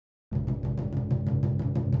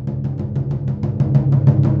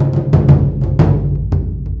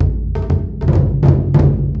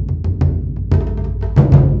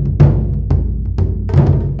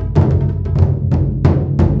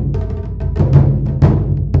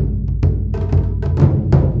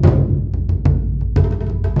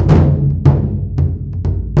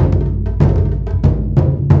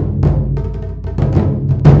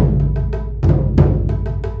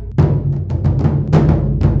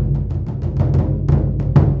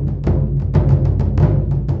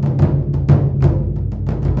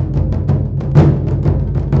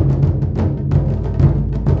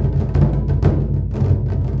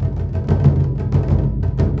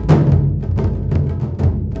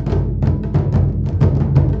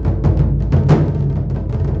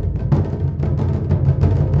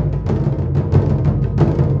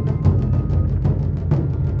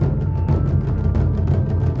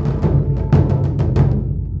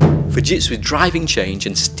Fujitsu is driving change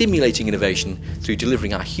and stimulating innovation through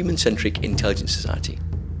delivering our human-centric intelligent society.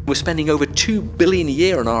 We're spending over $2 billion a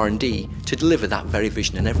year on R&D to deliver that very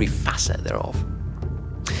vision in every facet thereof.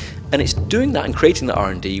 And it's doing that and creating that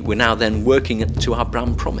R&D, we're now then working to our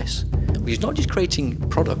brand promise, which is not just creating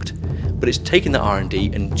product, but it's taking that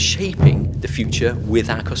R&D and shaping the future with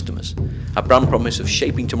our customers. Our brand promise of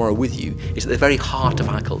shaping tomorrow with you is at the very heart of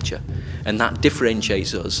our culture, and that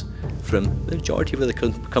differentiates us from the majority of other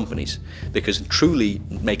companies, because truly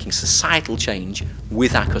making societal change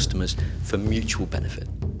with our customers for mutual benefit.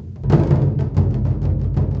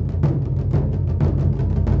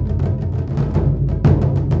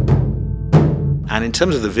 And in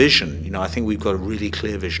terms of the vision, I think we've got a really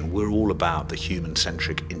clear vision. We're all about the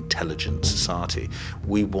human-centric intelligent society.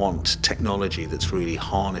 We want technology that's really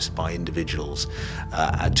harnessed by individuals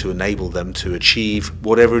to enable them to achieve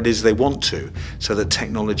whatever it is they want to, so that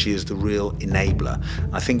technology is the real enabler.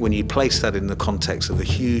 I think when you place that in the context of the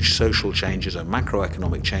huge social changes and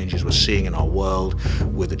macroeconomic changes we're seeing in our world,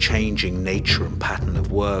 with the changing nature and pattern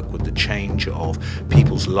of work, with the change of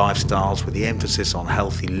people's lifestyles, with the emphasis on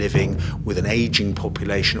healthy living, with an aging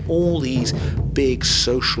population, all these big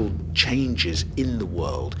social changes in the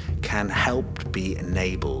world can help be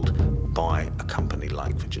enabled by a company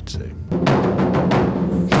like Fujitsu.